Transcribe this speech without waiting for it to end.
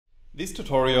This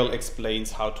tutorial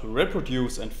explains how to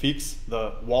reproduce and fix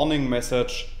the warning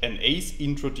message "an ace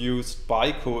introduced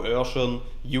by Coercion"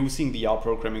 using the R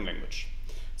programming language.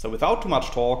 So without too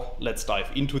much talk, let's dive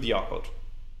into the R code.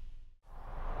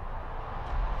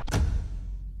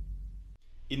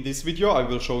 In this video I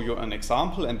will show you an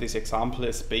example, and this example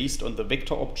is based on the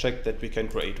vector object that we can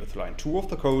create with line 2 of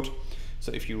the code.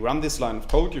 So if you run this line of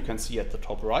code, you can see at the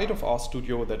top right of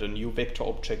RStudio that a new vector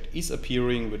object is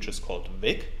appearing, which is called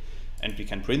vec. And we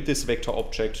can print this vector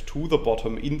object to the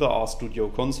bottom in the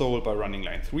RStudio console by running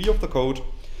line 3 of the code.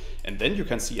 And then you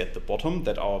can see at the bottom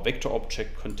that our vector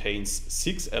object contains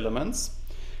 6 elements.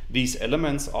 These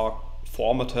elements are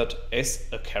formatted as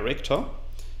a character.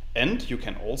 And you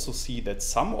can also see that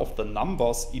some of the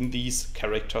numbers in these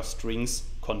character strings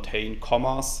contain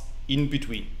commas in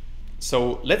between.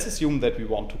 So let's assume that we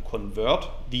want to convert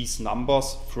these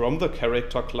numbers from the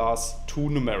character class to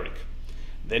numeric.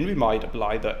 Then we might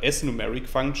apply the as.numeric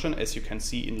function, as you can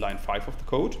see in line 5 of the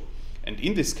code. And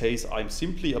in this case, I'm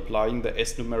simply applying the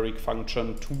as.numeric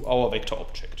function to our vector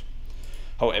object.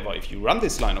 However, if you run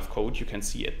this line of code, you can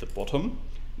see at the bottom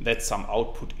that some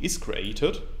output is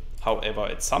created. However,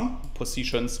 at some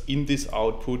positions in this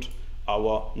output,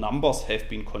 our numbers have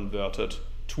been converted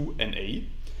to an A.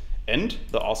 And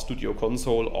the RStudio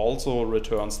console also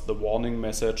returns the warning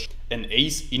message "an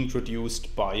ace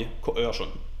introduced by Coercion."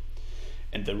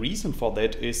 And the reason for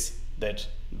that is that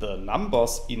the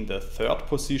numbers in the 3rd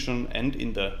position and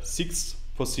in the 6th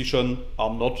position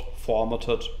are not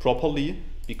formatted properly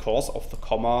because of the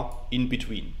comma in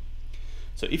between.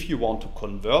 So if you want to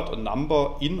convert a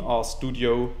number in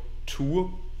RStudio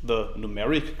to the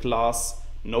numeric class,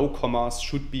 no commas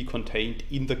should be contained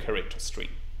in the character string.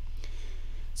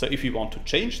 So if we want to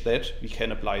change that, we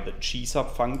can apply the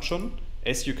gsub function,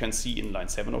 as you can see in line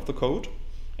 7 of the code.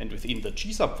 And within the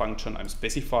gsub function, I'm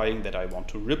specifying that I want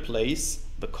to replace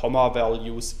the comma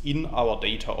values in our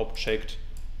data object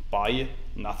by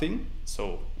nothing.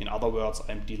 So in other words,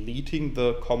 I'm deleting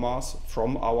the commas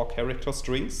from our character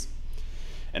strings.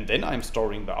 And then I'm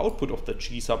storing the output of the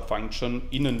gsub function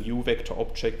in a new vector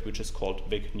object, which is called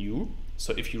vec_new.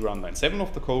 So if you run line 7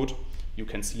 of the code, you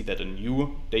can see that a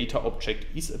new data object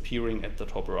is appearing at the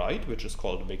top right, which is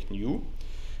called vec_new.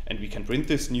 And we can print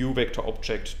this new vector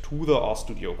object to the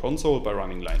RStudio console by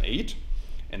running line 8.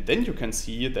 And then you can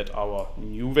see that our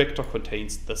new vector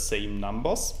contains the same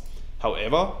numbers.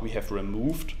 However, we have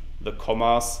removed the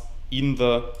commas in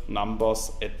the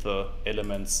numbers at the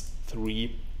elements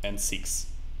 3 and 6.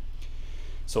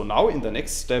 So now in the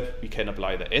next step, we can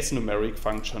apply the as.numeric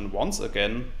function once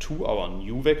again to our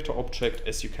new vector object,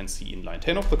 as you can see in line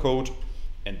 10 of the code.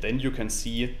 And then you can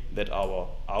see that our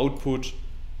output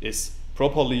is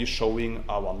properly showing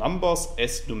our numbers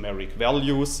as numeric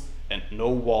values, and no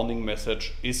warning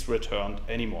message is returned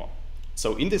anymore.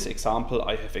 So in this example,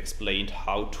 I have explained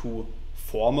how to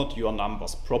format your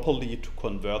numbers properly to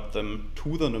convert them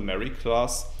to the numeric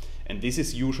class. And this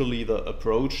is usually the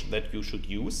approach that you should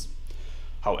use.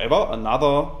 However,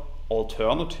 another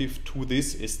alternative to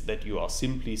this is that you are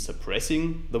simply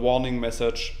suppressing the warning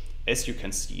message, as you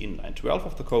can see in line 12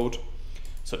 of the code.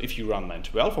 So if you run line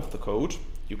 12 of the code,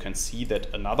 you can see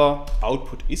that another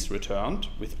output is returned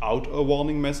without a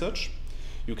warning message.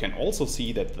 You can also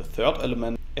see that the 3rd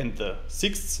element and the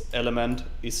 6th element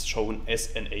is shown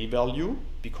as an A value,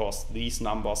 because these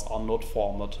numbers are not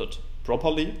formatted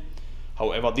properly.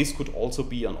 However, this could also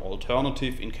be an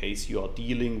alternative in case you are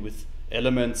dealing with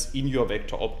elements in your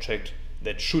vector object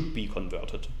that should be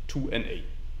converted to an A.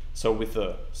 So with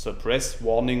the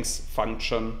suppressWarnings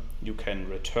function, you can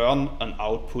return an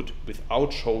output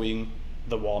without showing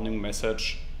the warning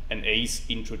message "an ace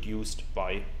introduced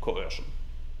by Coercion."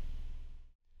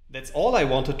 That's all I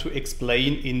wanted to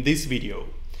explain in this video.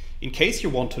 In case you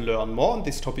want to learn more on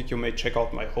this topic, you may check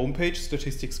out my homepage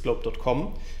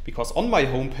statisticsglobe.com, because on my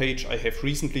homepage I have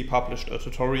recently published a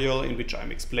tutorial in which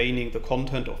I'm explaining the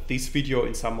content of this video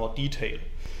in some more detail.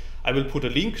 I will put a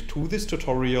link to this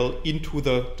tutorial into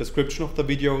the description of the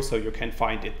video, so you can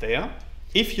find it there.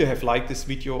 If you have liked this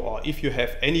video, or if you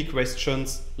have any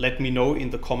questions, let me know in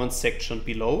the comments section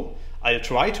below. I'll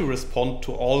try to respond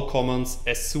to all comments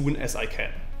as soon as I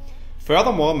can.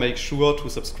 Furthermore, make sure to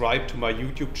subscribe to my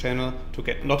YouTube channel to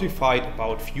get notified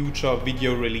about future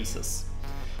video releases.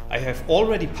 I have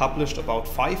already published about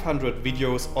 500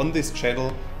 videos on this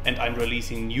channel, and I'm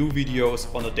releasing new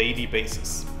videos on a daily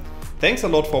basis. Thanks a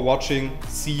lot for watching.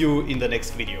 See you in the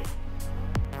next video.